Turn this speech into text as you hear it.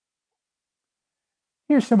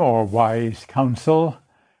Here's some more wise counsel,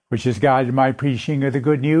 which has guided my preaching of the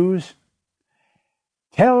good news.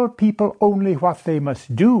 Tell people only what they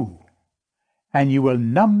must do, and you will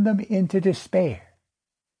numb them into despair.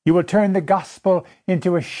 You will turn the gospel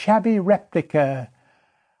into a shabby replica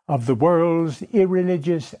of the world's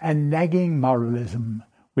irreligious and nagging moralism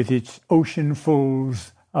with its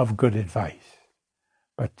oceanfuls of good advice.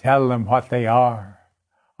 But tell them what they are,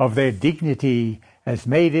 of their dignity as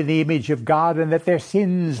made in the image of God, and that their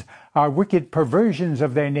sins are wicked perversions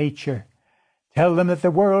of their nature. Tell them that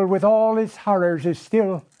the world with all its horrors is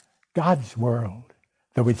still God's world,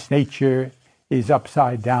 though its nature is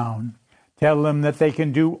upside down. Tell them that they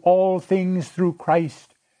can do all things through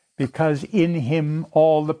Christ, because in him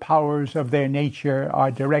all the powers of their nature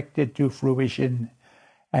are directed to fruition,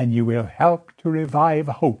 and you will help to revive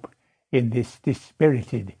hope in this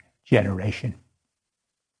dispirited generation.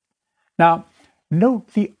 Now,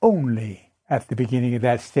 note the only at the beginning of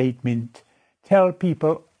that statement. Tell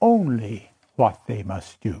people only what they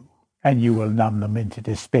must do, and you will numb them into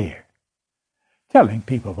despair. Telling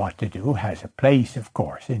people what to do has a place, of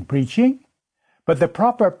course, in preaching, but the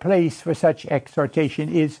proper place for such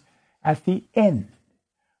exhortation is at the end,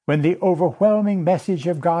 when the overwhelming message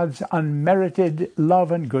of God's unmerited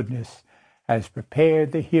love and goodness has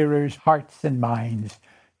prepared the hearers' hearts and minds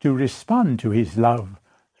to respond to his love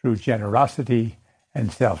through generosity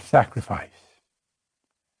and self-sacrifice.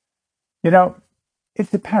 You know,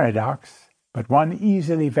 it's a paradox, but one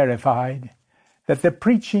easily verified, that the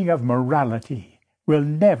preaching of morality will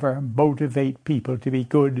never motivate people to be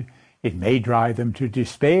good. It may drive them to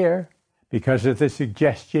despair because of the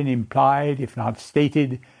suggestion implied, if not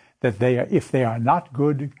stated, that if they are not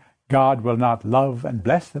good, God will not love and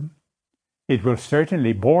bless them. It will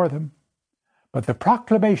certainly bore them. But the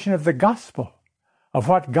proclamation of the gospel, of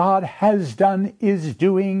what God has done, is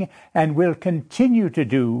doing, and will continue to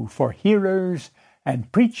do for hearers and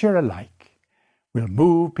preacher alike, will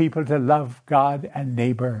move people to love God and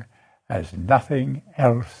neighbor as nothing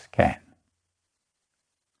else can.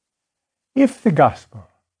 If the gospel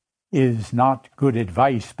is not good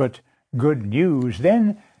advice but good news,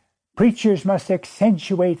 then preachers must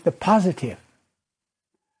accentuate the positive.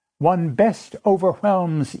 One best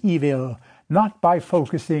overwhelms evil not by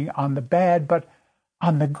focusing on the bad but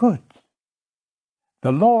on the good.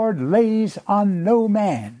 The Lord lays on no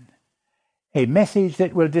man a message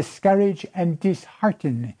that will discourage and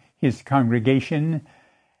dishearten his congregation.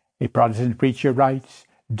 A Protestant preacher writes,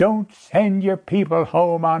 "Don't send your people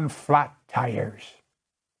home on flat tires.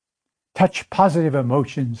 Touch positive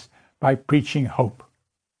emotions by preaching hope."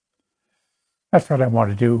 That's what I want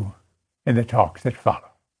to do in the talks that follow.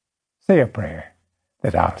 Say a prayer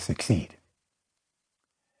that I'll succeed.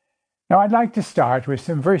 Now, I'd like to start with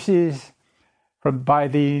some verses by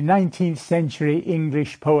the 19th century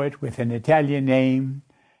English poet with an Italian name,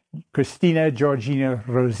 Christina Georgina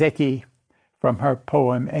Rossetti, from her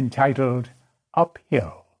poem entitled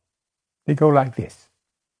Uphill. They go like this.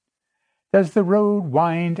 Does the road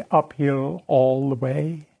wind uphill all the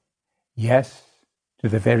way? Yes, to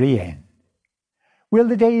the very end. Will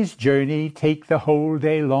the day's journey take the whole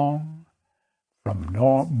day long? From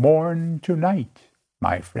morn to night,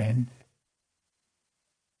 my friend.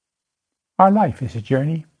 Our life is a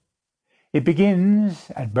journey. It begins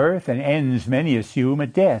at birth and ends, many assume,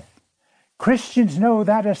 at death. Christians know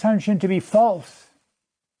that assumption to be false.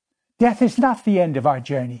 Death is not the end of our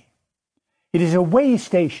journey. It is a way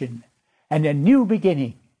station and a new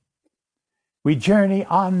beginning. We journey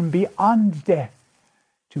on beyond death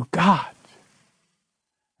to God.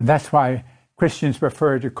 And that's why Christians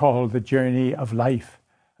prefer to call the journey of life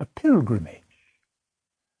a pilgrimage.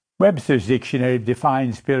 Webster's dictionary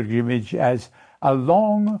defines pilgrimage as a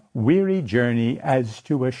long, weary journey as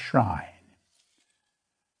to a shrine.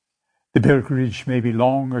 The pilgrimage may be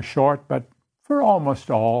long or short, but for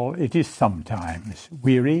almost all it is sometimes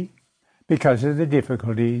weary because of the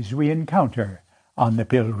difficulties we encounter on the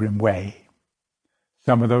pilgrim way.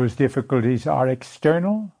 Some of those difficulties are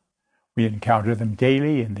external. We encounter them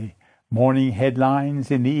daily in the morning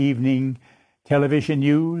headlines, in the evening television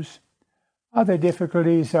news. Other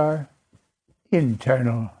difficulties are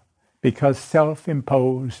internal because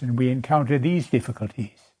self-imposed, and we encounter these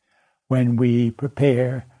difficulties when we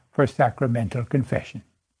prepare for sacramental confession.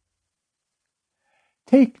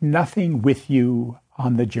 Take nothing with you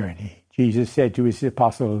on the journey, Jesus said to his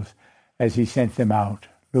apostles as he sent them out.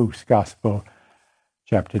 Luke's Gospel,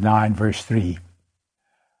 chapter 9, verse 3.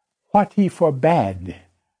 What he forbade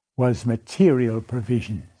was material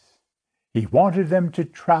provisions. He wanted them to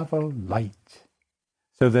travel light,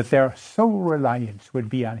 so that their sole reliance would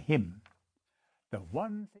be on him. The one thing